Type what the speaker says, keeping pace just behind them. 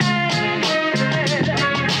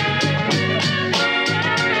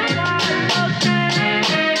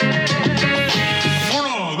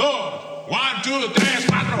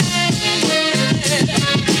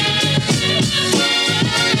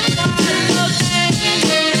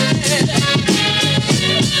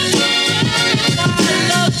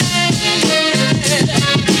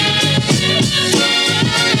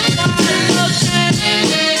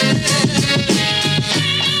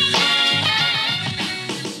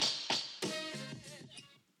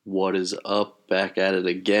What is up? Back at it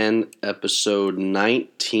again, episode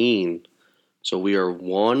 19. So we are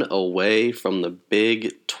one away from the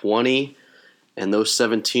big 20. And those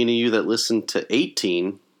 17 of you that listened to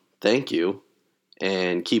 18, thank you.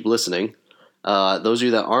 And keep listening. Those of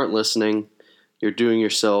you that aren't listening, you're doing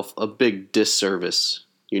yourself a big disservice.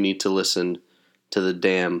 You need to listen to the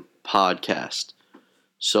damn podcast.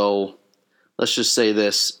 So let's just say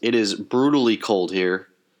this. It is brutally cold here.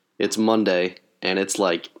 It's Monday. And it's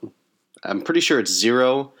like, I'm pretty sure it's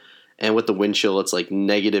 0, and with the wind chill, it's like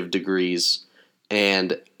negative degrees.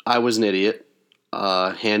 And I was an idiot,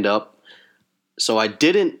 hand up. So I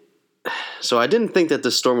didn't think that the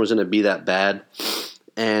storm was going to be that bad.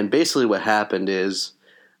 And basically, what happened is,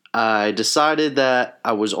 I decided that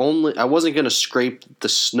I wasn't going to scrape the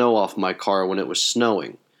snow off my car when it was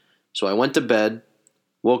snowing. So I went to bed,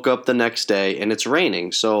 woke up the next day, and it's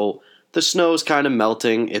raining. So the snow is kind of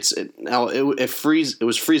melting. It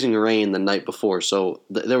was freezing rain the night before, so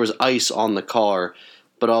there was ice on the car.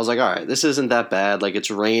 But I was like, all right, this isn't that bad. Like,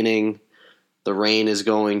 it's raining. The rain is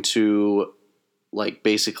going to, like,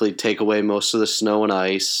 basically take away most of the snow and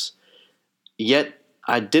ice. Yet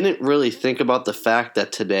I didn't really think about the fact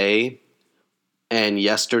that today and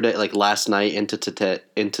yesterday, like last night into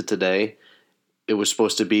today, it was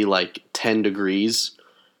supposed to be like 10 degrees,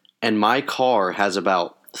 and my car has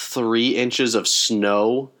about 3 inches of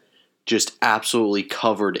snow just absolutely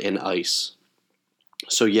covered in ice.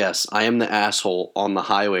 So yes, I am the asshole on the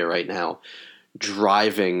highway right now,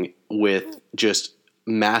 driving with just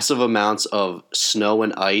massive amounts of snow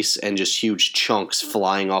and ice and just huge chunks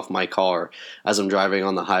flying off my car as I'm driving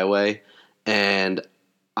on the highway. And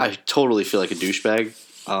I totally feel like a douchebag.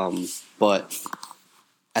 But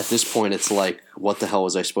at this point, it's like, what the hell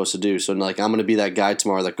was I supposed to do? So like, I'm going to be that guy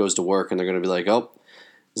tomorrow that goes to work and they're going to be like, oh,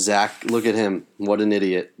 Zach, look at him. What an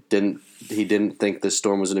idiot. He didn't think this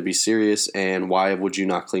storm was going to be serious, and why would you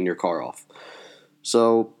not clean your car off?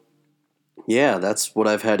 So, yeah, that's what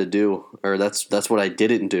I've had to do, or that's what I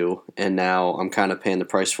didn't do, and now I'm kind of paying the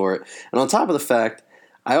price for it. And on top of the fact,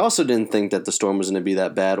 I also didn't think that the storm was going to be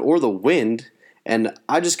that bad, or the wind, and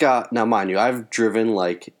now mind you, I've driven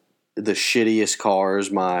like the shittiest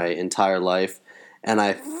cars my entire life, and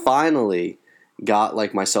I finally got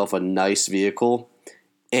like myself a nice vehicle.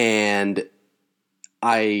 And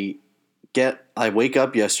I wake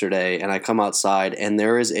up yesterday and I come outside and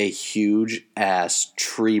there is a huge ass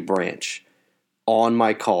tree branch on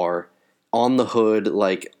my car, on the hood,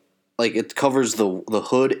 like it covers the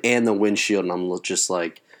hood and the windshield, and I'm just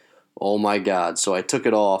like, oh my God. So I took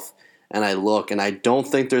it off and I look, and I don't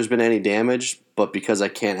think there's been any damage, but because I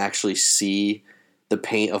can't actually see the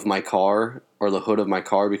paint of my car or the hood of my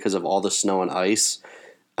car because of all the snow and ice,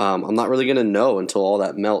 I'm not really going to know until all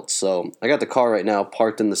that melts. So I got the car right now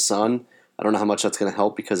parked in the sun. I don't know how much that's going to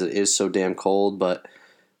help because it is so damn cold, but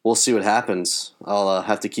we'll see what happens. I'll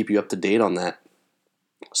have to keep you up to date on that.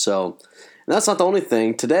 So, and that's not the only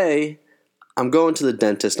thing. Today, I'm going to the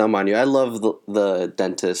dentist. Now, mind you, I love the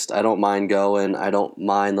dentist. I don't mind going. I don't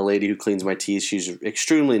mind the lady who cleans my teeth. She's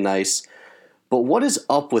extremely nice. But what is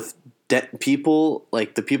up with people,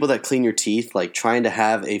 like the people that clean your teeth, like trying to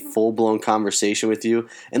have a full-blown conversation with you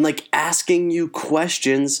and like asking you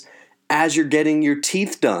questions as you're getting your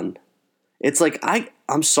teeth done? It's like,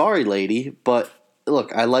 I'm sorry, lady, but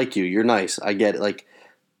look, I like you. You're nice. I get it. Like,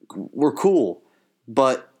 we're cool.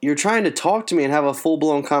 But you're trying to talk to me and have a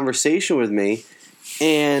full-blown conversation with me,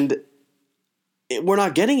 and we're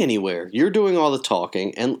not getting anywhere. You're doing all the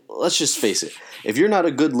talking, and let's just face it. If you're not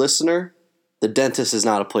a good listener, the dentist is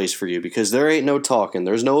not a place for you, because there ain't no talking.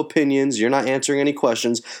 There's no opinions. You're not answering any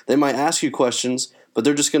questions. They might ask you questions, but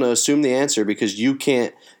they're just going to assume the answer because you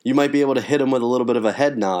can't. You might be able to hit them with a little bit of a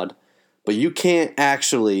head nod, but you can't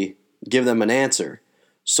actually give them an answer.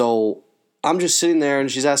 So I'm just sitting there,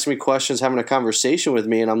 and she's asking me questions, having a conversation with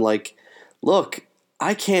me, and I'm like, look,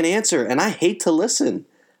 I can't answer, and I hate to listen.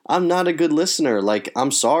 I'm not a good listener. Like,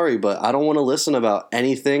 I'm sorry, but I don't want to listen about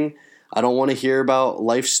anything. I don't want to hear about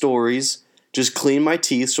life stories. Just clean my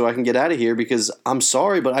teeth so I can get out of here, because I'm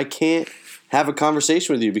sorry, but I can't have a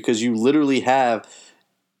conversation with you because you literally have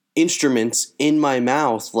instruments in my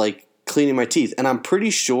mouth, like cleaning my teeth. And I'm pretty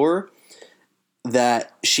sure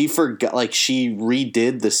that she forgot, like she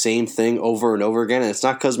redid the same thing over and over again. And it's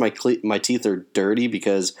not because my teeth are dirty,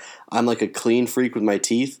 because I'm like a clean freak with my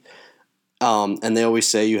teeth. And they always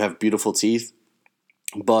say you have beautiful teeth.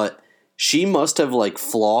 But she must have like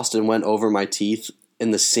flossed and went over my teeth in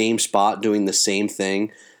the same spot doing the same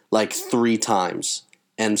thing like 3 times.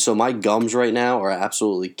 And so my gums right now are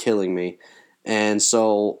absolutely killing me. And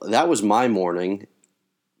so that was my morning.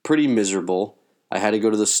 Pretty miserable. I had to go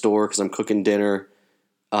to the store because I'm cooking dinner.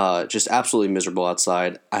 just absolutely miserable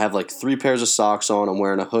outside. I have like 3 pairs of socks on. I'm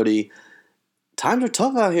wearing a hoodie. Times are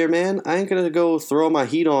tough out here, man. I ain't going to go throw my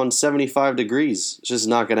heat on 75 degrees. It's just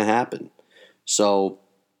not going to happen. So,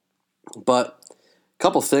 but a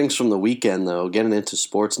couple things from the weekend, though, getting into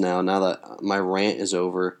sports now that my rant is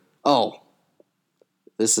over. Oh,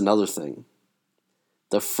 this is another thing.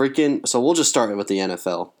 So we'll just start with the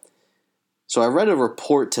NFL. So I read a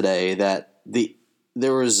report today that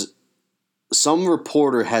there was some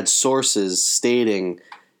reporter had sources stating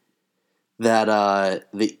that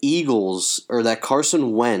the Eagles, or that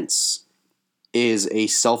Carson Wentz is a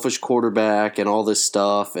selfish quarterback and all this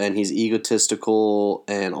stuff, and he's egotistical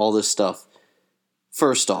and all this stuff.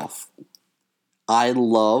 First off, I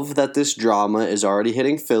love that this drama is already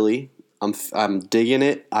hitting Philly. I'm digging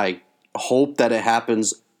it. I hope that it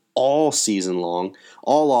happens all season long,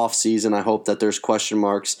 all off season. I hope that there's question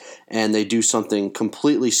marks and they do something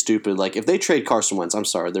completely stupid. Like if they trade Carson Wentz, I'm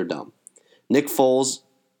sorry, they're dumb. Nick Foles,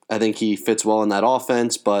 I think he fits well in that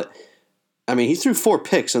offense, but I mean, he threw 4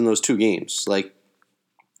 picks in those 2 games. Like,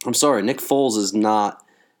 I'm sorry, Nick Foles is not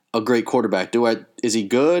a great quarterback. Is he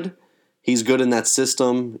good? He's good in that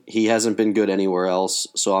system. He hasn't been good anywhere else,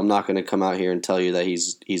 so I'm not going to come out here and tell you that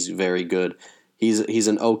he's very good. He's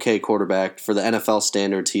an okay quarterback. For the NFL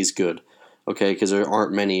standards, he's good, okay, because there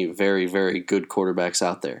aren't many very, very good quarterbacks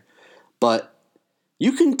out there. But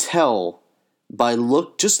you can tell by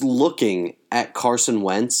just looking at Carson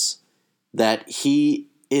Wentz that he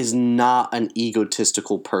is not an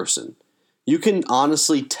egotistical person. You can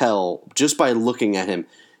honestly tell just by looking at him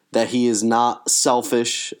that he is not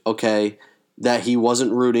selfish, okay, that he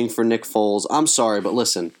wasn't rooting for Nick Foles. I'm sorry, but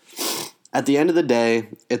listen, at the end of the day,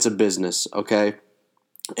 it's a business, okay?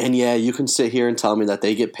 And yeah, you can sit here and tell me that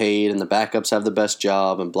they get paid and the backups have the best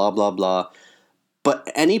job and blah, blah, blah. But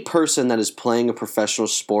any person that is playing a professional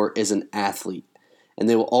sport is an athlete, and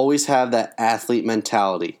they will always have that athlete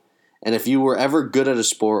mentality. And if you were ever good at a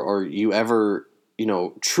sport, or you ever,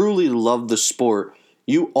 truly loved the sport,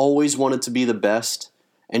 you always wanted to be the best,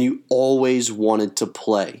 and you always wanted to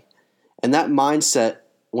play. And that mindset,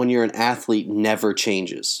 when you're an athlete, never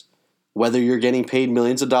changes. Whether you're getting paid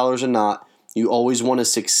millions of dollars or not, you always want to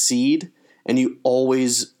succeed, and you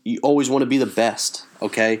always want to be the best,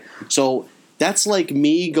 okay? So that's like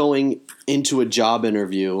me going into a job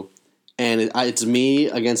interview, and it's me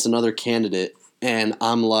against another candidate, and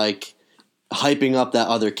I'm like hyping up that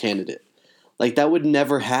other candidate. Like, that would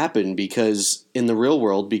never happen in the real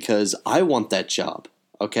world, because I want that job.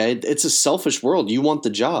 Okay, it's a selfish world. You want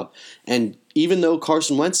the job. And even though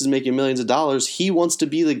Carson Wentz is making millions of dollars, he wants to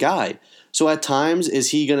be the guy. So at times,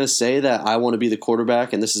 is he going to say that I want to be the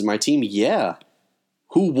quarterback and this is my team? Yeah.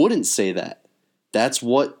 Who wouldn't say that? That's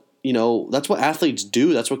what athletes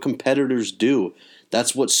do. That's what competitors do.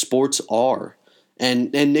 That's what sports are.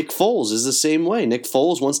 And Nick Foles is the same way. Nick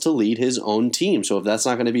Foles wants to lead his own team. So if that's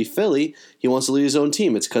not going to be Philly, he wants to lead his own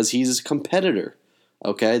team. It's because he's a competitor.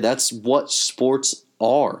 Okay, that's what sports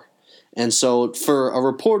are. And so for a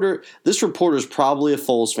reporter, this reporter is probably a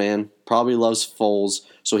Foles fan, probably loves Foles,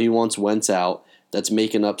 so he wants Wentz out. That's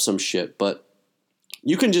making up some shit. But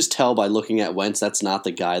you can just tell by looking at Wentz that's not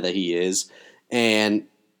the guy that he is. And,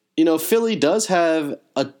 Philly does have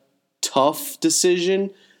a tough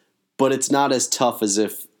decision, but it's not as tough as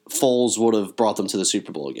if Foles would have brought them to the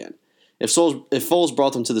Super Bowl again. If Foles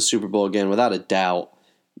brought them to the Super Bowl again, without a doubt,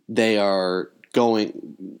 they have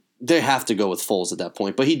to go with Foles at that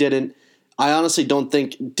point, but he didn't. I honestly don't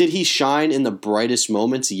think – did he shine in the brightest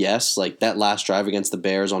moments? Yes, like that last drive against the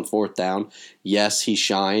Bears on 4th down. Yes, he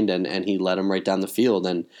shined, and he led them right down the field,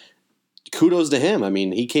 and kudos to him. I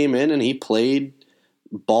mean, he came in and he played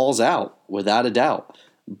balls out without a doubt,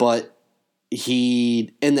 but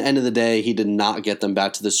in the end of the day, he did not get them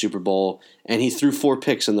back to the Super Bowl, and he threw 4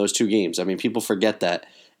 picks in those 2 games. I mean, people forget that.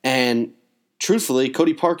 And truthfully,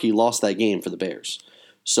 Cody Parkey lost that game for the Bears.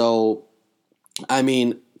 So, I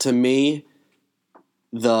mean, to me,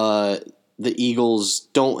 the Eagles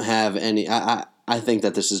don't have any. I think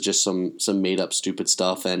that this is just some made up stupid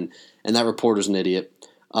stuff, and that reporter's an idiot.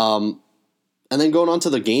 And then going on to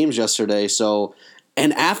the games yesterday. So,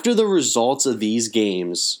 and after the results of these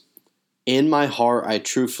games, in my heart, I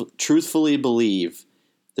truthfully believe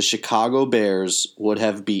the Chicago Bears would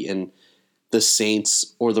have beaten the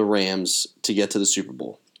Saints or the Rams to get to the Super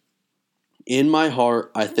Bowl. In my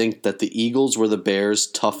heart, I think that the Eagles were the Bears'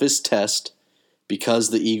 toughest test because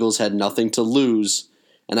the Eagles had nothing to lose.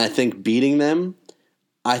 And I think beating them,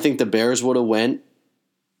 I think the Bears would have went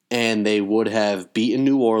and they would have beaten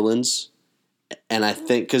New Orleans And I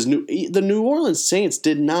think because the New Orleans Saints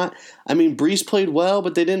did not. I mean, Breeze played well,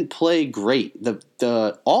 but they didn't play great.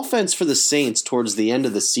 The offense for the Saints towards the end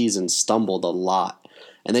of the season stumbled a lot,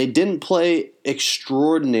 and they didn't play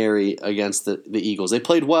extraordinary against the Eagles. They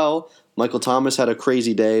played well. Michael Thomas had a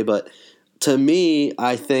crazy day, but to me,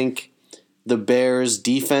 I think the Bears'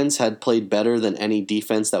 defense had played better than any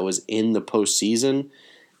defense that was in the postseason,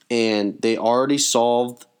 and they already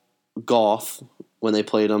solved Goff when they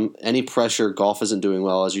played him. Any pressure, Goff isn't doing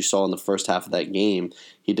well, as you saw in the first half of that game.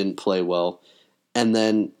 He didn't play well. And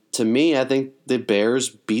then, to me, I think the Bears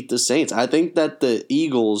beat the Saints. I think that the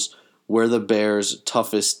Eagles were the Bears'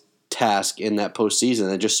 toughest task in that postseason.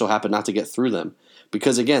 They just so happened not to get through them.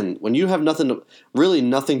 Because, again, when you have nothing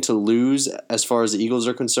to lose as far as the Eagles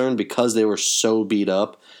are concerned, because they were so beat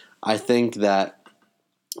up, I think that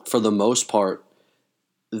for the most part,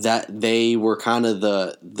 that they were kind of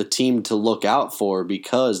the team to look out for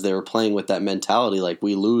because they were playing with that mentality like,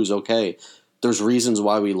 we lose, okay, there's reasons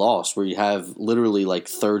why we lost, where you have literally like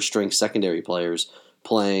third-string secondary players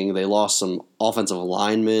playing. They lost some offensive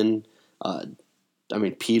linemen.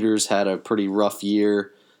 Peters had a pretty rough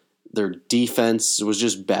year. Their defense was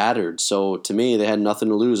just battered. So to me, they had nothing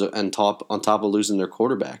to lose on top of losing their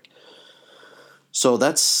quarterback. So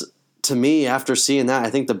that's, to me, after seeing that, I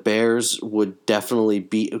think the Bears would definitely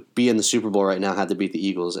be in the Super Bowl right now had to beat the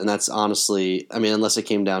Eagles. And that's honestly, unless it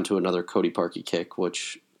came down to another Cody Parkey kick,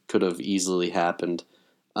 which could have easily happened.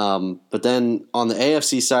 But then on the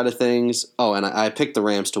AFC side of things, and I picked the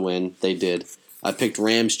Rams to win. They did. I picked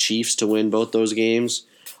Rams-Chiefs to win both those games.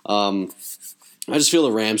 I just feel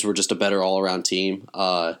the Rams were just a better all-around team.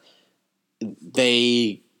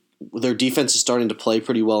 Their defense is starting to play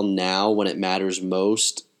pretty well now when it matters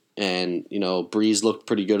most. And, Breeze looked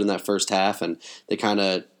pretty good in that first half, and they kind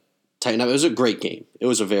of tightened up. It was a great game. It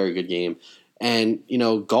was a very good game. And,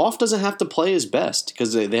 Goff doesn't have to play his best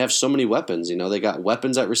because they have so many weapons. They got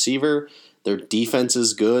weapons at receiver. Their defense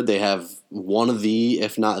is good. They have one of the,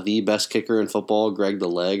 if not the best kicker in football, Greg the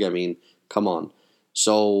Leg. Come on.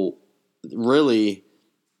 So, really,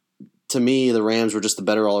 to me, the Rams were just the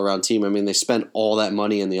better all-around team. They spent all that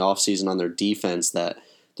money in the offseason on their defense that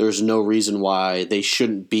there's no reason why they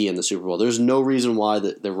shouldn't be in the Super Bowl. There's no reason why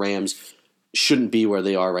the Rams shouldn't be where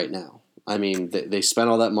they are right now. They spent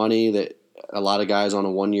all that money, that a lot of guys on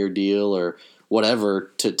a one-year deal or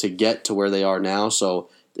whatever to get to where they are now. So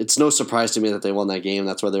it's no surprise to me that they won that game.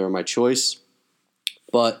 That's why they were my choice.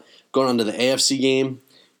 But going on to the AFC game,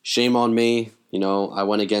 shame on me. I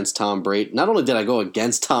went against Tom Brady. Not only did I go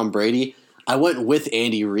against Tom Brady, I went with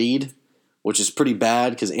Andy Reid, which is pretty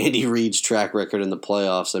bad because Andy Reid's track record in the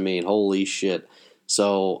playoffs, holy shit.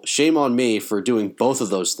 So shame on me for doing both of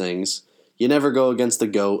those things. You never go against the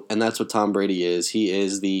GOAT, and that's what Tom Brady is. He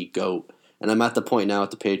is the GOAT. And I'm at the point now with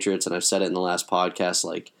the Patriots, and I've said it in the last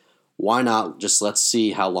podcast, why not just let's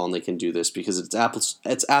see how long they can do this, because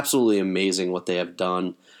it's absolutely amazing what they have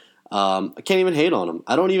done. I can't even hate on them.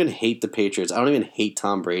 I don't even hate the Patriots. I don't even hate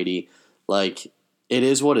Tom Brady. It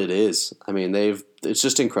is what it is. It's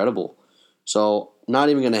just incredible. So, not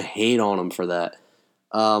even going to hate on him for that.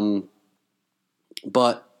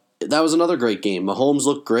 But that was another great game. Mahomes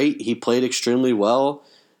looked great. He played extremely well.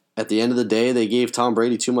 At the end of the day, they gave Tom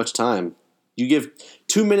Brady too much time. You give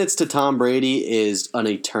 2 minutes to Tom Brady is an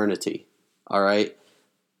eternity. All right?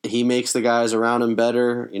 He makes the guys around him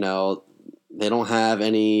better. They don't have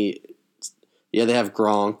any. Yeah, they have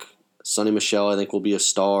Gronk. Sonny Michel, I think, will be a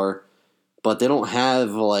star. But they don't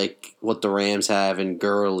have, what the Rams have in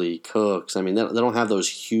Gurley, Cooks. They don't have those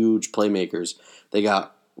huge playmakers. They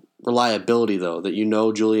got reliability, though, that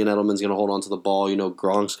Julian Edelman's going to hold on to the ball.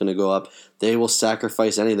 Gronk's going to go up. They will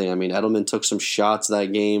sacrifice anything. Edelman took some shots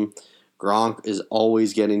that game. Gronk is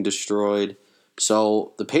always getting destroyed.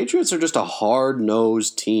 So the Patriots are just a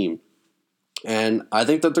hard-nosed team. And I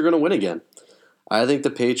think that they're going to win again. I think the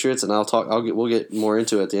Patriots, and we'll get more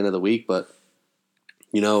into it at the end of the week, but,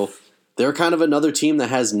 they're kind of another team that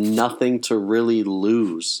has nothing to really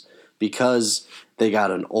lose because they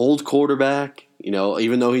got an old quarterback.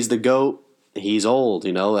 Even though he's the GOAT, he's old.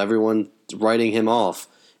 Everyone's writing him off,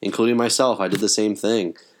 including myself. I did the same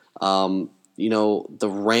thing. The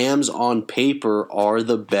Rams on paper are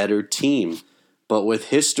the better team. But with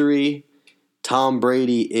history, Tom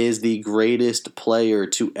Brady is the greatest player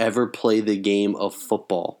to ever play the game of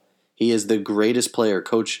football. He is the greatest player.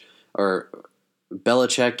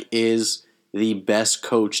 Belichick is the best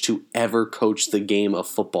coach to ever coach the game of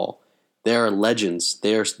football. They are legends.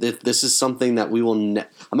 This is something that we will I'm not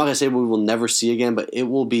going to say we will never see again, but it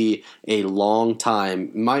will be a long time.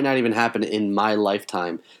 It might not even happen in my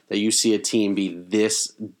lifetime that you see a team be this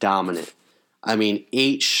dominant. I mean,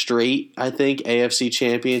 8 straight, I think, AFC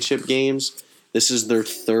Championship games. This is their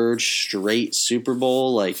 3rd straight Super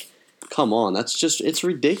Bowl. Like, come on, it's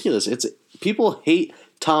ridiculous. People hate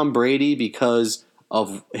Tom Brady because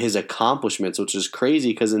of his accomplishments, which is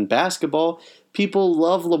crazy because in basketball, people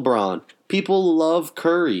love LeBron. People love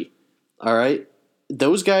Curry. All right?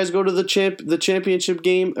 Those guys go to the championship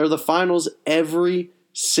game or the finals every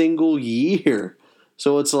single year.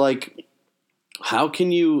 So it's like, how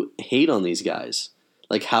can you hate on these guys?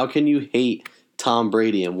 Like, how can you hate Tom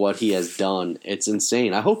Brady and what he has done? It's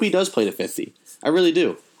insane. I hope he does play to 50. I really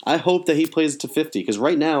do. I hope that he plays to 50 because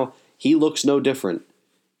right now he looks no different.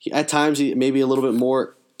 At times he may be a little bit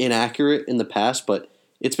more inaccurate in the past, but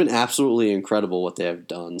it's been absolutely incredible what they have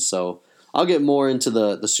done. So I'll get more into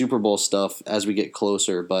the Super Bowl stuff as we get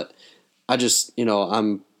closer, but I just,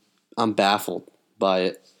 I'm baffled by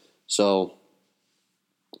it. So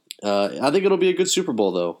I think it'll be a good Super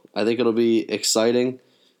Bowl, though. I think it'll be exciting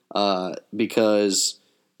because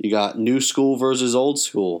you got new school versus old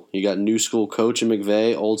school. You got new school coach in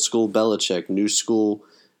McVay, old school Belichick, new school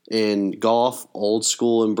in Goff, old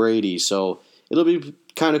school in Brady. So it'll be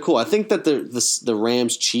kind of cool. I think that the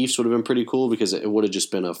Rams Chiefs would have been pretty cool because it would have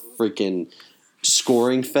just been a freaking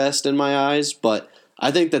scoring fest in my eyes. But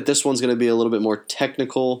I think that this one's going to be a little bit more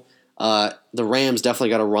technical. The Rams definitely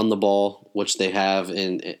got to run the ball, which they have,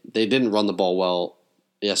 and they didn't run the ball well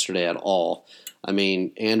yesterday at all. I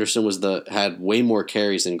mean, Anderson had way more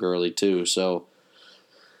carries than Gurley too. So,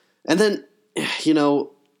 and then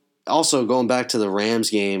also going back to the Rams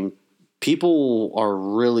game, people are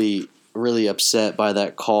really, really upset by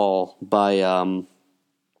that call by the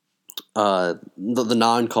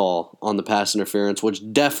non-call on the pass interference,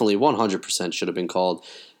 which definitely 100% should have been called.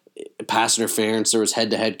 Pass interference, there was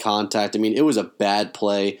head-to-head contact. I mean, it was a bad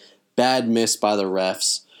play, bad miss by the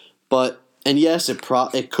refs. And yes, it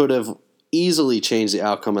could have easily changed the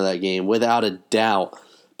outcome of that game, without a doubt.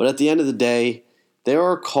 But at the end of the day, there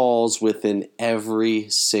are calls within every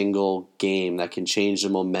single game that can change the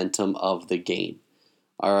momentum of the game.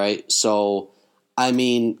 All right? So, I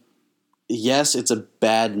mean, yes, it's a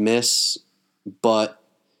bad miss,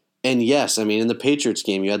 and yes, I mean, in the Patriots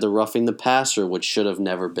game, you had the roughing the passer, which should have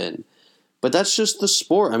never been. But that's just the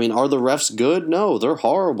sport. I mean, are the refs good? No, they're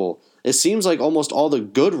horrible. It seems like almost all the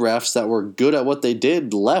good refs that were good at what they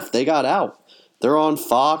did left. They got out. They're on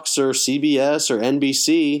Fox or CBS or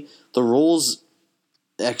NBC, the rules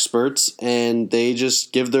experts, and they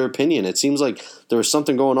just give their opinion. It seems like there was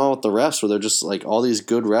something going on with the refs where they're just like, all these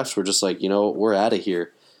good refs were just like, we're out of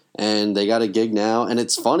here. And they got a gig now. And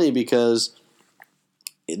it's funny because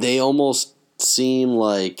they almost seem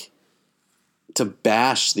like to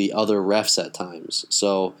bash the other refs at times.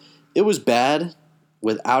 So it was bad,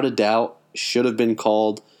 without a doubt, should have been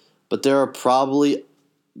called. But there are probably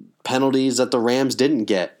penalties that the Rams didn't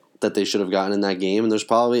get that they should have gotten in that game. And there's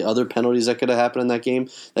probably other penalties that could have happened in that game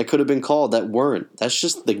that could have been called that weren't. That's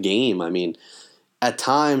just the game. I mean, at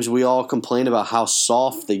times we all complain about how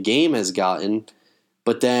soft the game has gotten,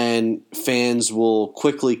 but then fans will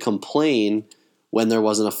quickly complain when there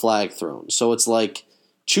wasn't a flag thrown. So it's like,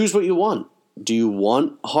 choose what you want. Do you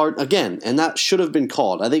want hard? Again, and that should have been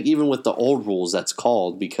called. I think even with the old rules, that's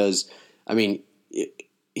called because, I mean,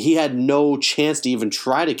 he had no chance to even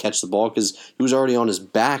try to catch the ball because he was already on his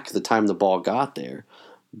back the time the ball got there.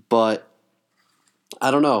 But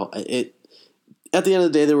I don't know. At the end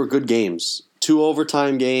of the day, they were good games. 2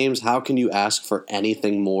 overtime games. How can you ask for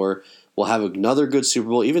anything more? We'll have another good Super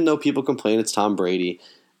Bowl. Even though people complain it's Tom Brady,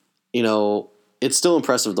 it's still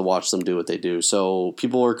impressive to watch them do what they do. So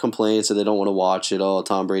people are complaining, so they don't want to watch it. Oh,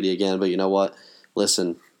 Tom Brady again. But you know what?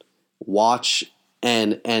 Listen, watch,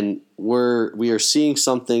 and we are seeing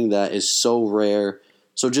something that is so rare.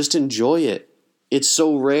 So just enjoy it. It's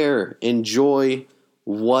so rare. Enjoy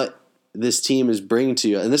what this team is bringing to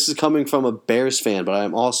you. And this is coming from a Bears fan, but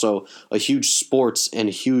I'm also a huge sports and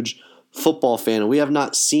huge football fan. And we have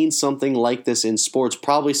not seen something like this in sports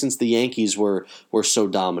probably since the Yankees were so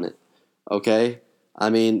dominant. Okay? I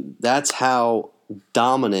mean, that's how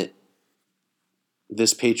dominant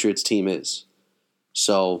this Patriots team is.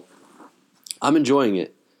 So, I'm enjoying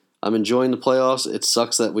it. I'm enjoying the playoffs. It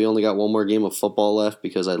sucks that we only got one more game of football left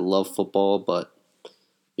because I love football, but,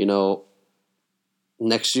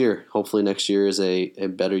 next year, hopefully next year is a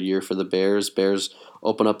better year for the Bears. Bears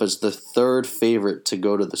open up as the 3rd favorite to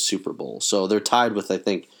go to the Super Bowl. So, they're tied with, I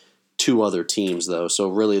think, 2 other teams, though. So,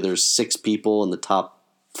 really, there's 6 people in the top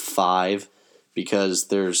 5 because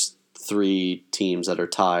there's 3 teams that are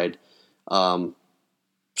tied. So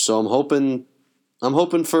I'm hoping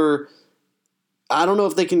for. I don't know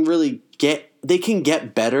if they can really get. They can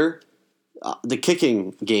get better. the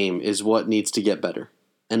kicking game is what needs to get better.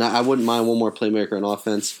 And I wouldn't mind one more playmaker in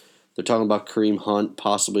offense. They're talking about Kareem Hunt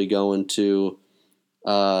possibly going to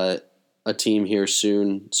a team here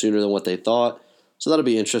sooner than what they thought. So that'll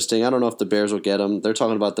be interesting. I don't know if the Bears will get him. They're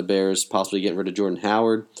talking about the Bears possibly getting rid of Jordan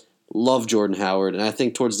Howard. Love Jordan Howard, and I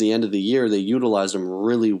think towards the end of the year they utilized him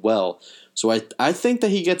really well. So I think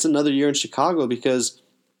that he gets another year in Chicago because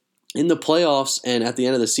in the playoffs and at the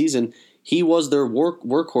end of the season, he was their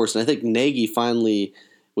workhorse, and I think Nagy finally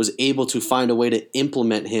was able to find a way to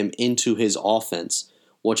implement him into his offense,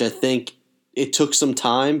 which I think it took some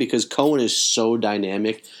time because Cohen is so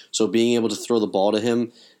dynamic. So being able to throw the ball to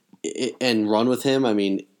him and run with him, I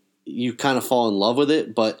mean, you kind of fall in love with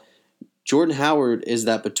it. But Jordan Howard is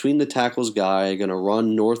that between the tackles guy, going to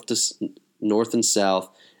run north and south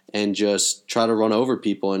and just try to run over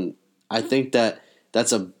people. And I think that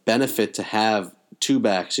that's a benefit to have two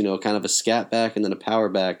backs, kind of a scat back and then a power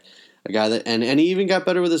back, a guy that and he even got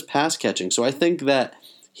better with his pass catching. So I think that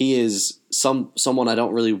he is someone I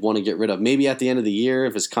don't really want to get rid of. Maybe at the end of the year,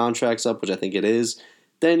 if his contract's up, which I think it is,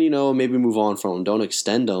 then maybe move on from him. Don't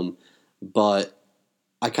extend him. But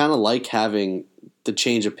I kind of like having the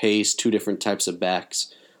change of pace, two different types of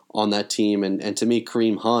backs on that team. And to me,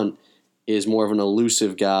 Kareem Hunt is more of an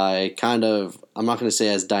elusive guy, kind of, I'm not going to say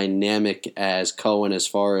as dynamic as Cohen as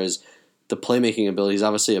far as the playmaking ability. He's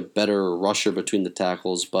obviously a better rusher between the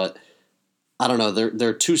tackles, but I don't know.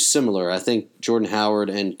 They're too similar. I think Jordan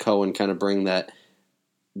Howard and Cohen kind of bring that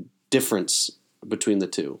difference between the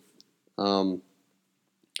two. So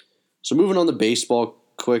moving on to baseball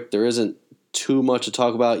quick, there isn't too much to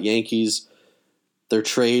talk about. Yankees, their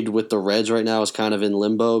trade with the Reds right now is kind of in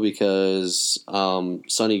limbo because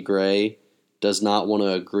Sonny Gray does not want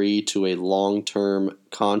to agree to a long-term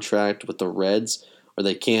contract with the Reds, or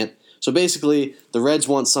they can't. So basically, the Reds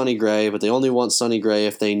want Sonny Gray, but they only want Sonny Gray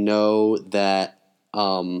if they know that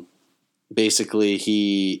basically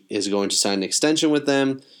he is going to sign an extension with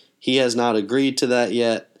them. He has not agreed to that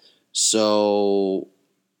yet. So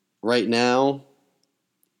right now,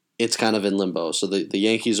 it's kind of in limbo. So the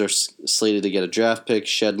Yankees are slated to get a draft pick,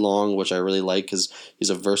 Shed Long, which I really like because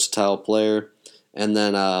he's a versatile player. And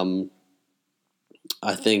then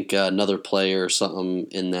I think another player or something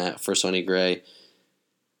in that for Sonny Gray.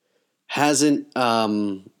 Hasn't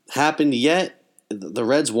happened yet. The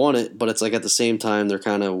Reds want it, but it's like at the same time they're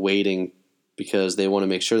kind of waiting because they want to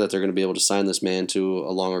make sure that they're going to be able to sign this man to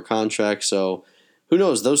a longer contract. So who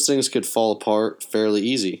knows? Those things could fall apart fairly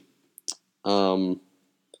easy.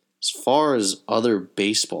 As far as other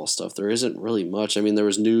baseball stuff, there isn't really much. I mean, there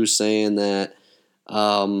was news saying that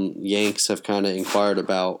Yanks have kind of inquired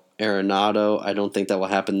about Arenado. I don't think that will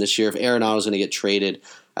happen this year. If Arenado's going to get traded,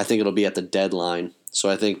 I think it'll be at the deadline. So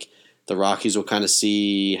I think the Rockies will kind of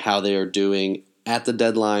see how they are doing at the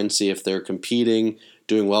deadline, see if they're competing,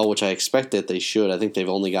 doing well, which I expect that they should. I think they've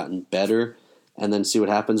only gotten better, and then see what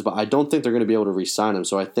happens. But I don't think they're going to be able to re-sign him.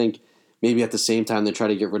 So I think maybe at the same time they try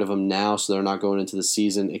to get rid of him now so they're not going into the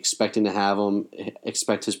season expecting to have him,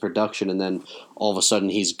 expect his production, and then all of a sudden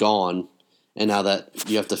he's gone. And now that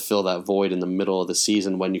you have to fill that void in the middle of the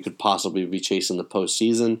season when you could possibly be chasing the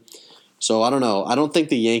postseason. So I don't know. I don't think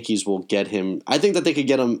the Yankees will get him. I think that they could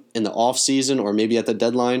get him in the offseason or maybe at the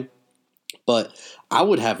deadline. But I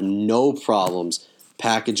would have no problems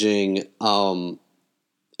packaging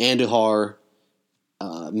Andujar,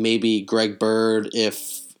 maybe Greg Bird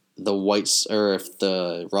if the Whites or if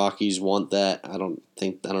the Rockies want that. I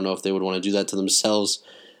don't know if they would want to do that to themselves.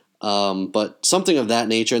 But something of that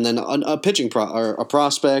nature, and then a pitching or a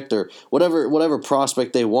prospect or whatever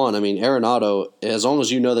prospect they want. I mean, Arenado, as long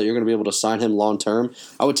as you know that you're going to be able to sign him long term,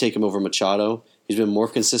 I would take him over Machado. He's been more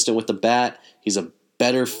consistent with the bat. He's a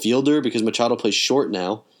better fielder because Machado plays short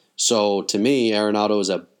now. So to me, Arenado is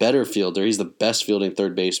a better fielder. He's the best fielding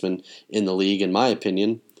third baseman in the league, in my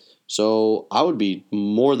opinion. So I would be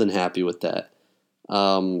more than happy with that.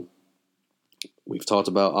 We've talked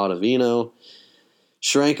about Ottavino.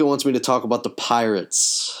 Shranka wants me to talk about the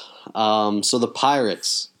Pirates. So the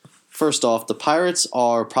Pirates, first off, the Pirates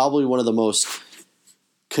are probably one of the most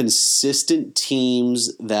consistent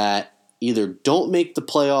teams that either don't make the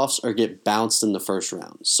playoffs or get bounced in the first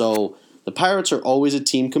round. So the Pirates are always a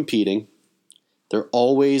team competing. They're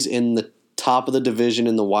always in the top of the division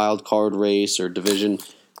in the wild card race or division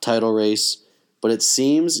title race. But it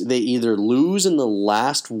seems they either lose in the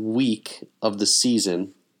last week of the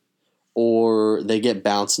season or they get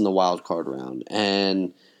bounced in the wild card round.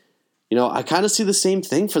 And, I kind of see the same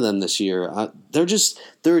thing for them this year.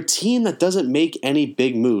 They're a team that doesn't make any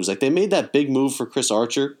big moves. Like, they made that big move for Chris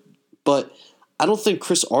Archer, but I don't think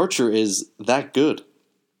Chris Archer is that good.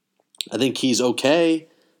 I think he's okay.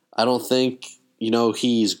 I don't think,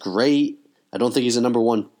 he's great. I don't think he's a number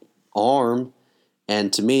one arm.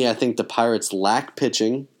 And to me, I think the Pirates lack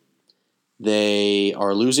pitching. They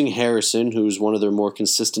are losing Harrison, who's one of their more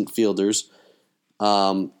consistent fielders.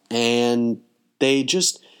 And they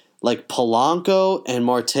just, like Polanco and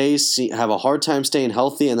Marte have a hard time staying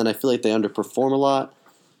healthy, and then I feel like they underperform a lot.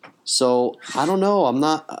 So, I don't know. I'm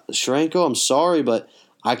not Steranko, I'm sorry, but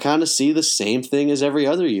I kind of see the same thing as every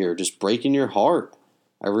other year, just breaking your heart.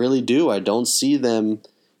 I really do. I don't see them.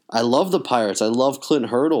 I love the Pirates. I love Clint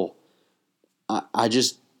Hurdle. I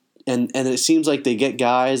just and it seems like they get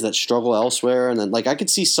guys that struggle elsewhere, and then like I could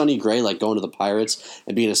see Sonny Gray like going to the Pirates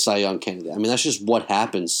and being a Cy Young candidate. I mean, that's just what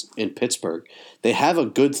happens in Pittsburgh. They have a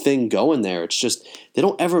good thing going there. It's just they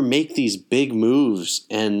don't ever make these big moves,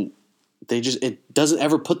 and it doesn't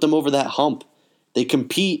ever put them over that hump. They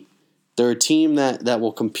compete. They're a team that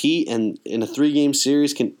will compete, and in a 3-game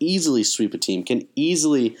series can easily sweep a team, can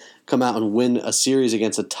easily come out and win a series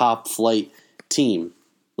against a top flight team.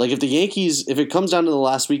 Like if it comes down to the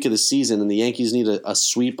last week of the season and the Yankees need a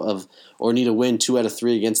sweep or need a win 2 out of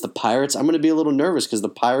 3 against the Pirates, I'm going to be a little nervous because the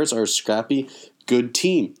Pirates are a scrappy, good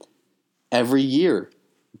team every year.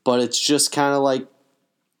 But it's just kind of like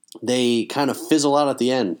they kind of fizzle out at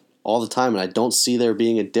the end all the time, and I don't see there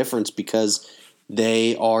being a difference because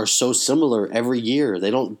they are so similar every year.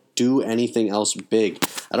 They don't do anything else big.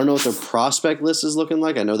 I don't know what their prospect list is looking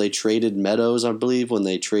like. I know they traded Meadows, I believe, when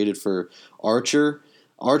they traded for Archer.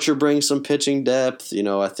 Archer brings some pitching depth.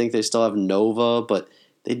 I think they still have Nova, but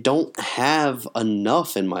they don't have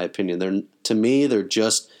enough, in my opinion. To me, they're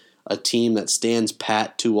just a team that stands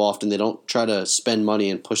pat too often. They don't try to spend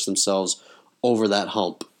money and push themselves over that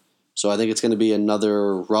hump. So I think it's going to be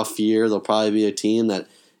another rough year. They'll probably be a team that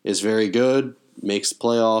is very good, makes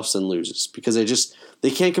playoffs, and loses because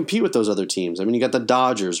they can't compete with those other teams. I mean, you got the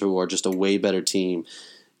Dodgers, who are just a way better team.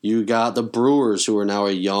 You got the Brewers, who are now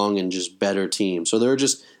a young and just better team. So they're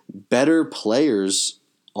just better players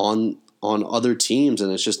on other teams,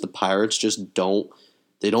 and it's just the Pirates just don't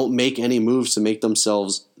make any moves to make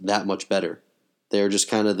themselves that much better. They're just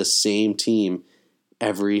kind of the same team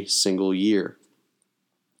every single year.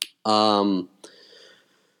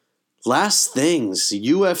 Last things,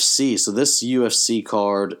 UFC. So this UFC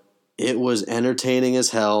card, it was entertaining as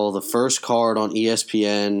hell. The first card on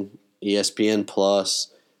ESPN Plus.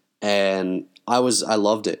 And I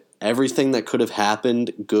loved it. Everything that could have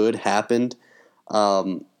happened, good happened.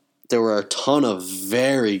 There were a ton of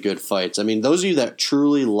very good fights. I mean, those of you that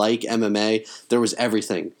truly like MMA, there was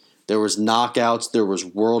everything. There was knockouts. There was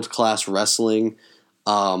world-class wrestling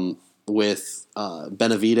with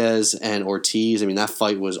Benavidez and Ortiz. I mean, that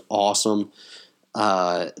fight was awesome.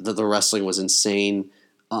 The wrestling was insane.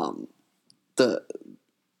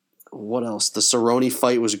 What else? The Cerrone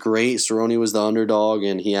fight was great. Cerrone was the underdog,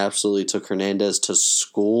 and he absolutely took Hernandez to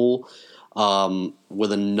school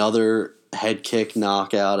with another head kick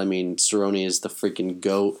knockout. I mean, Cerrone is the freaking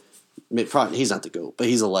GOAT. I mean, he's not the GOAT, but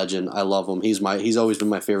he's a legend. I love him. He's always been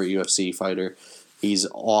my favorite UFC fighter. He's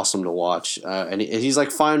awesome to watch, and he's like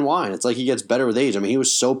fine wine. It's like he gets better with age. I mean, he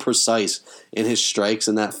was so precise in his strikes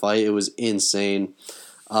in that fight. It was insane.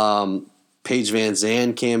 Paige Van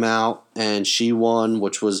Zandt came out and she won,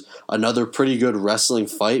 which was another pretty good wrestling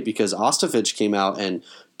fight because Ostafich came out and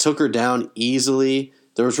took her down easily.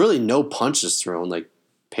 There was really no punches thrown. Like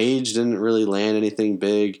Paige didn't really land anything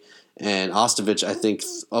big, and Ostafich I think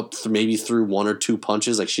maybe threw 1 or 2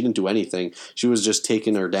 punches. Like she didn't do anything. She was just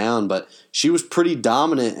taking her down, but she was pretty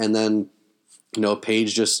dominant. And then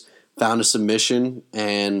Paige just found a submission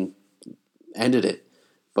and ended it.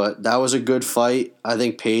 But that was a good fight. I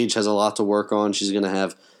think Paige has a lot to work on. She's going to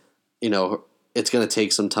have, it's going to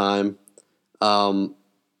take some time.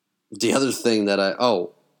 The other thing that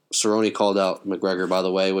Cerrone called out McGregor, by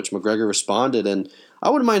the way, which McGregor responded, and I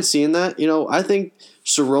wouldn't mind seeing that. I think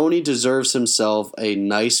Cerrone deserves himself a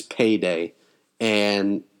nice payday,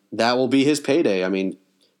 and that will be his payday. I mean,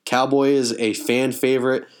 Cowboy is a fan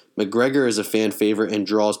favorite. McGregor is a fan favorite and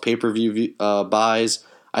draws pay-per-view buys.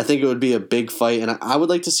 I think it would be a big fight, and I would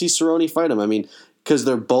like to see Cerrone fight him. I mean, because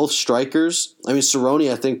they're both strikers. I mean, Cerrone,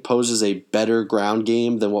 I think, poses a better ground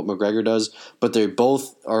game than what McGregor does, but they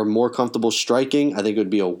both are more comfortable striking. I think it would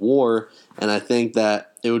be a war, and I think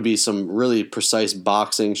that it would be some really precise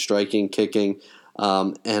boxing, striking, kicking,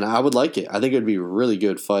 and I would like it. I think it would be a really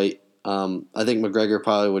good fight. I think McGregor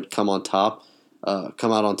probably would come out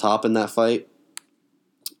on top in that fight,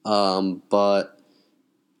 but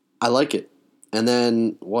I like it. And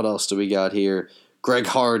then what else do we got here? Greg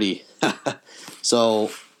Hardy. So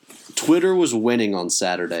Twitter was winning on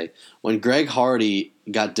Saturday. When Greg Hardy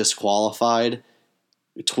got disqualified,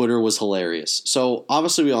 Twitter was hilarious. So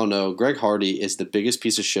obviously we all know Greg Hardy is the biggest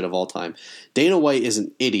piece of shit of all time. Dana White is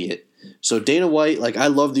an idiot. So Dana White, like, I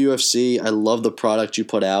love the UFC. I love the product you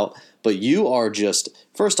put out. But you are just,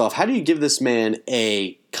 first off, how do you give this man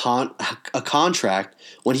a contract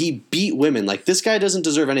when he beat women? Like, this guy doesn't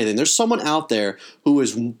deserve anything. There's someone out there who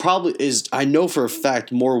I know for a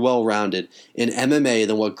fact, more well-rounded in MMA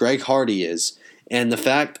than what Greg Hardy is. And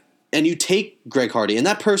you take Greg Hardy, and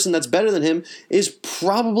that person that's better than him is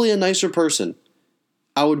probably a nicer person.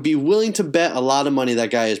 I would be willing to bet a lot of money that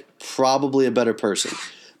guy is probably a better person.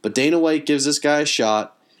 But Dana White gives this guy a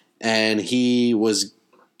shot, and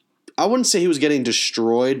I wouldn't say he was getting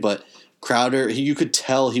destroyed, but Crowder, you could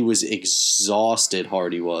tell he was exhausted,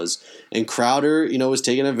 Hardy was. And Crowder, was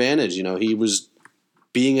taking advantage. He was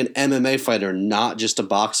being an MMA fighter, not just a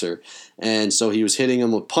boxer. And so he was hitting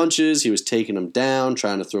him with punches, he was taking him down,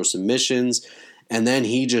 trying to throw submissions. And then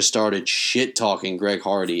he just started shit-talking Greg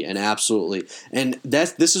Hardy, and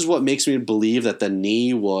this is what makes me believe that the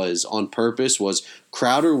knee was on purpose. Was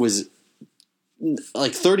Crowder was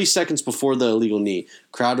like 30 seconds before the illegal knee,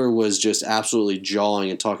 Crowder was just absolutely jawing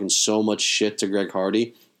and talking so much shit to Greg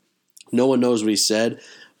Hardy. No one knows what he said,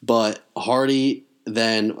 but Hardy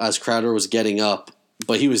then, as Crowder was getting up,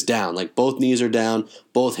 but he was down. Like, both knees are down,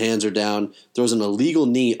 both hands are down. There was an illegal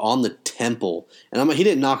knee on the temple, and he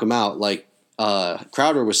didn't knock him out. Like,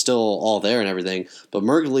 Crowder was still all there and everything, but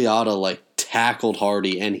Miragliotta tackled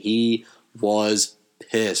Hardy, and he was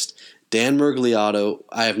pissed. Dan Miragliotta,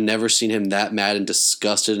 I have never seen him that mad and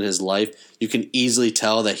disgusted in his life. You can easily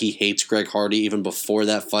tell that he hates Greg Hardy even before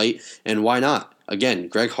that fight, and why not? Again,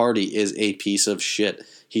 Greg Hardy is a piece of shit.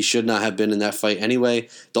 He should not have been in that fight anyway.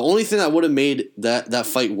 The only thing that would have made that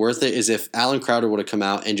fight worth it is if Alan Crowder would have come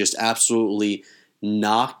out and just absolutely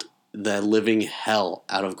knocked the living hell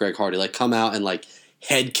out of Greg Hardy. Come out and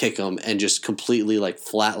head kick him and just completely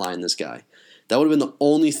flatline this guy. That would have been the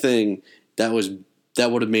only thing that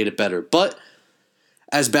would have made it better. But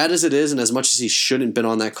as bad as it is, and as much as he shouldn't have been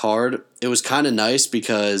on that card, it was kind of nice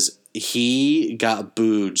because he got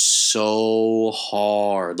booed so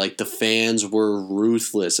hard. The fans were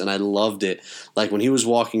ruthless, and I loved it. When he was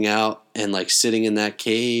walking out and sitting in that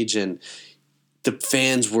cage, and the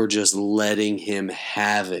fans were just letting him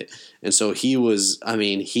have it. And so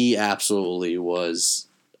he absolutely was.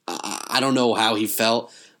 I don't know how he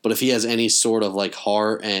felt, but if he has any sort of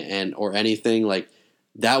heart and or anything,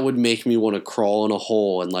 that would make me want to crawl in a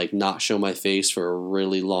hole and not show my face for a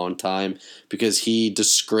really long time, because he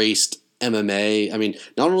disgraced MMA.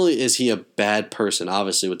 Not only is he a bad person,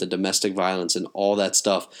 obviously, with the domestic violence and all that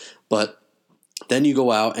stuff, but then you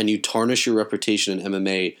go out and you tarnish your reputation in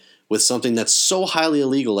MMA with something that's so highly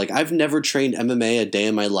illegal. I've never trained MMA a day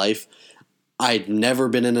in my life. I've never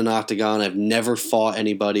been in an octagon. I've never fought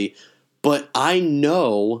anybody. But I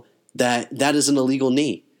know that is an illegal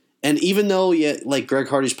knee. And even though, Greg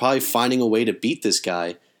Hardy's probably finding a way to beat this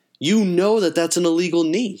guy, you know that that's an illegal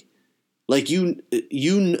knee.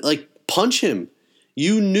 Punch him.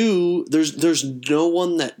 You knew there's no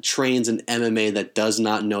one that trains in MMA that does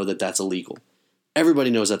not know that that's illegal. Everybody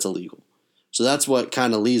knows that's illegal. So that's what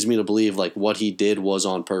kind of leads me to believe what he did was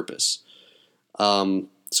on purpose.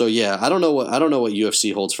 So yeah, I don't know what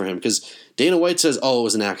UFC holds for him, because Dana White says, "Oh, it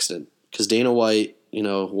was an accident," because Dana White,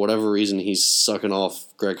 whatever reason, he's sucking off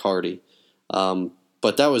Greg Hardy.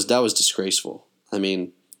 But that was disgraceful.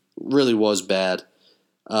 Really was bad.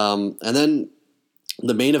 And then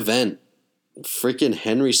the main event, freaking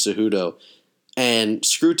Henry Cejudo, and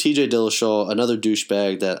screw TJ Dillashaw, another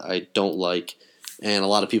douchebag that I don't like, and a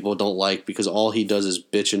lot of people don't like because all he does is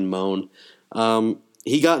bitch and moan.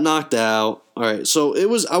 He got knocked out. All right, so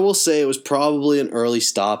I will say it was probably an early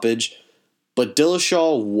stoppage, but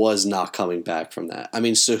Dillashaw was not coming back from that.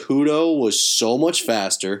 Cejudo was so much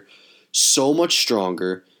faster, so much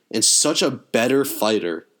stronger, and such a better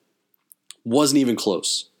fighter. Wasn't even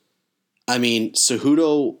close.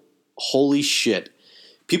 Cejudo, holy shit.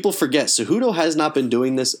 People forget, Cejudo has not been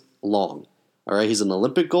doing this long. All right, he's an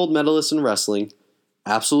Olympic gold medalist in wrestling,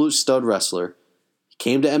 absolute stud wrestler. He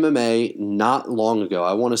came to MMA not long ago.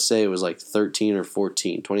 I want to say it was 2013 or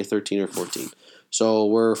 14. So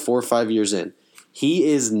we're 4 or 5 years in. He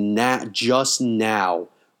is just now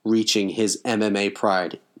reaching his MMA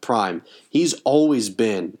prime. He's always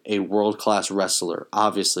been a world-class wrestler,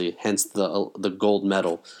 obviously, hence the gold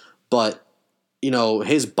medal. But,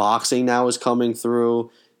 his boxing now is coming through.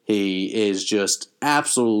 He is just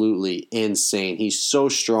absolutely insane. He's so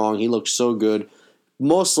strong. He looks so good.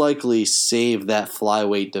 Most likely save that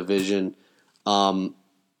flyweight division.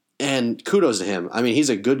 And kudos to him. He's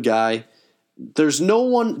a good guy. There's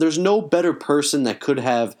no better person that could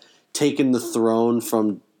have taken the throne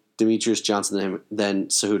from Demetrius Johnson than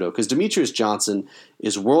Cejudo, because Demetrius Johnson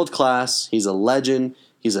is world class. He's a legend.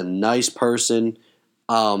 He's a nice person.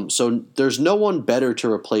 So there's no one better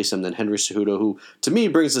to replace him than Henry Cejudo, who to me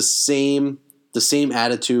brings the same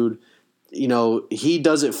attitude. He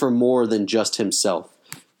does it for more than just himself.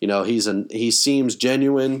 He seems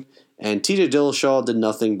genuine. And TJ Dillashaw did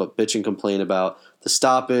nothing but bitch and complain about the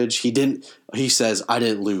stoppage. He says, I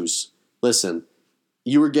didn't lose. Listen,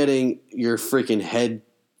 you were getting your freaking head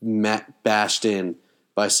bashed in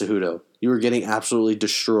by Cejudo. You were getting absolutely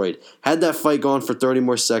destroyed. Had that fight gone for 30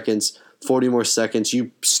 more seconds, 40 more seconds, you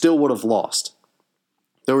still would have lost.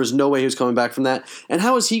 There was no way he was coming back from that. And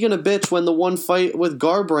how is he going to bitch when the one fight with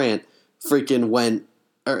Garbrandt freaking went,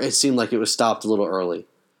 or it seemed like it was stopped a little early?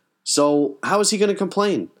 So how is he going to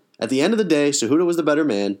complain? At the end of the day, Cejudo was the better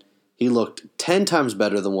man. He looked 10 times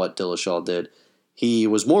better than what Dillashaw did. He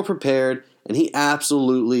was more prepared, and he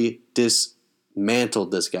absolutely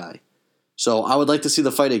dismantled this guy. So I would like to see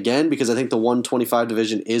the fight again because I think the 125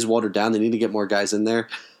 division is watered down. They need to get more guys in there.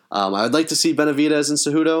 I would like to see Benavidez and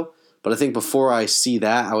Cejudo, but I think before I see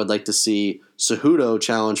that, I would like to see Cejudo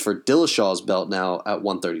challenge for Dillashaw's belt now at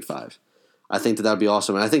 135. I think that would be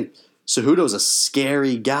awesome, and I think Cejudo's a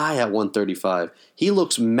scary guy at 135. He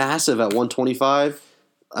looks massive at 125.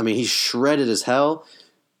 I mean, he's shredded as hell.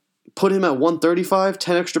 Put him at 135,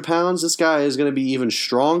 10 extra pounds. This guy is going to be even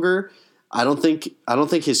stronger. I don't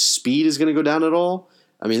think his speed is going to go down at all.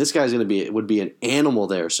 I mean, this guy's would be an animal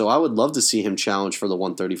there. So I would love to see him challenge for the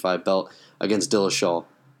 135 belt against Dillashaw.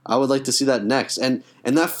 I would like to see that next. And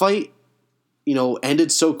that fight,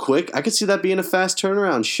 ended so quick. I could see that being a fast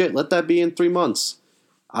turnaround. Shit, let that be in 3 months.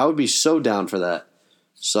 I would be so down for that.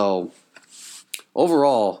 So,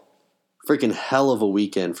 overall, freaking hell of a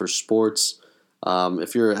weekend for sports.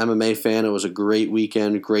 If you're an MMA fan, it was a great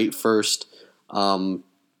weekend, great first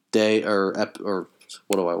day, or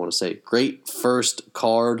what do I want to say? Great first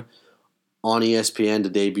card on ESPN to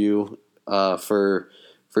debut for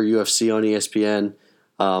UFC on ESPN.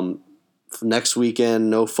 Next weekend,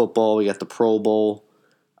 no football. We got the Pro Bowl.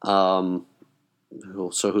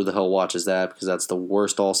 So who the hell watches that? Because that's the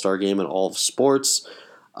worst all-star game in all of sports.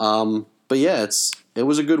 But yeah, it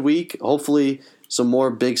was a good week. Hopefully some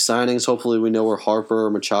more big signings. Hopefully we know where Harper or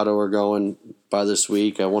Machado are going by this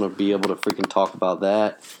week. I want to be able to freaking talk about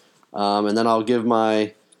that. And then I'll give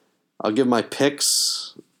my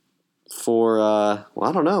picks for I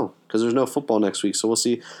don't know, because there's no football next week. So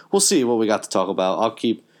we'll see what we got to talk about.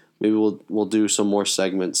 Maybe we'll do some more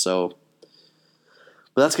segments. But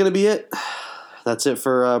that's gonna be it. That's it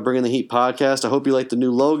for Bringing the Heat podcast. I hope you like the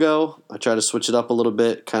new logo. I try to switch it up a little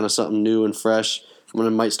bit, kind of something new and fresh. I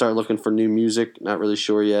might start looking for new music. Not really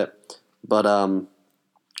sure yet. But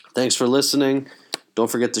thanks for listening. Don't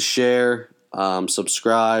forget to share,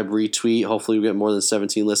 subscribe, retweet. Hopefully we get more than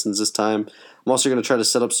 17 listens this time. I'm also going to try to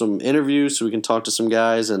set up some interviews so we can talk to some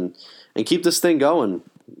guys and keep this thing going.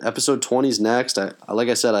 Episode 20 is next. Like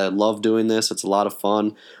I said, I love doing this. It's a lot of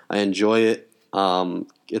fun. I enjoy it.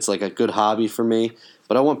 It's like a good hobby for me,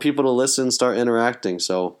 but I want people to listen, start interacting.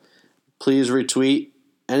 So please retweet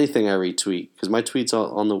anything I retweet, because my tweets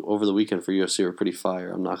over the weekend for UFC were pretty fire.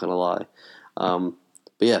 I'm not gonna lie. But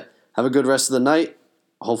yeah, have a good rest of the night.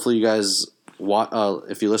 Hopefully you guys,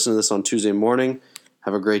 if you listen to this on Tuesday morning,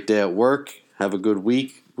 have a great day at work. Have a good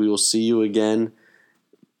week. We will see you again,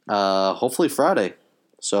 hopefully Friday.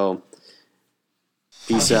 So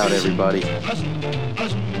peace out, everybody.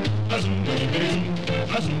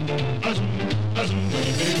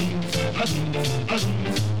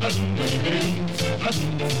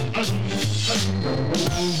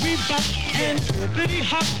 We bop and hippity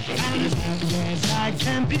hop and as happy as I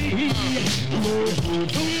can be. Whoa, boom,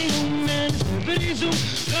 boom, and hippity zoom.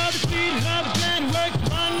 Love the speed, love the plan, work,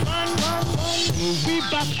 run. We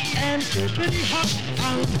bop and hippity hop,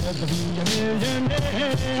 I'll never be a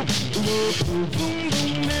millionaire. Whoa, boom,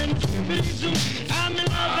 boom, and hippity zoom. I'm in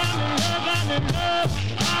love.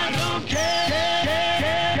 I don't care. Yeah.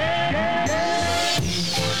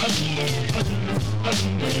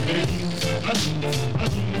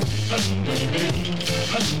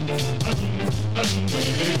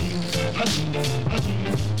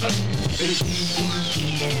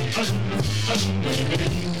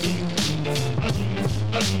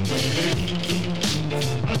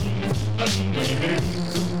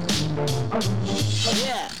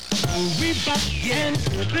 We bop and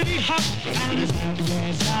hippity hop, and as happy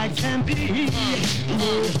as I can be.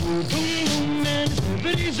 Whoa, boom, boom, and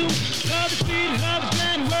hippity zoom. Love the speed, love the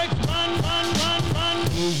plan, work, run.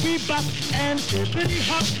 We bop and hippity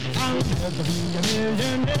hop, I'll never be a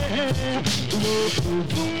millionaire. Whoa, boom,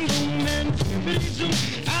 boom, and hippity zoom.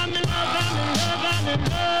 I'm in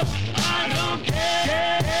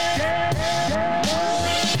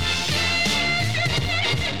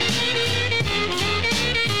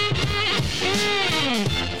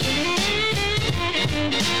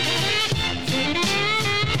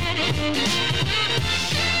Thank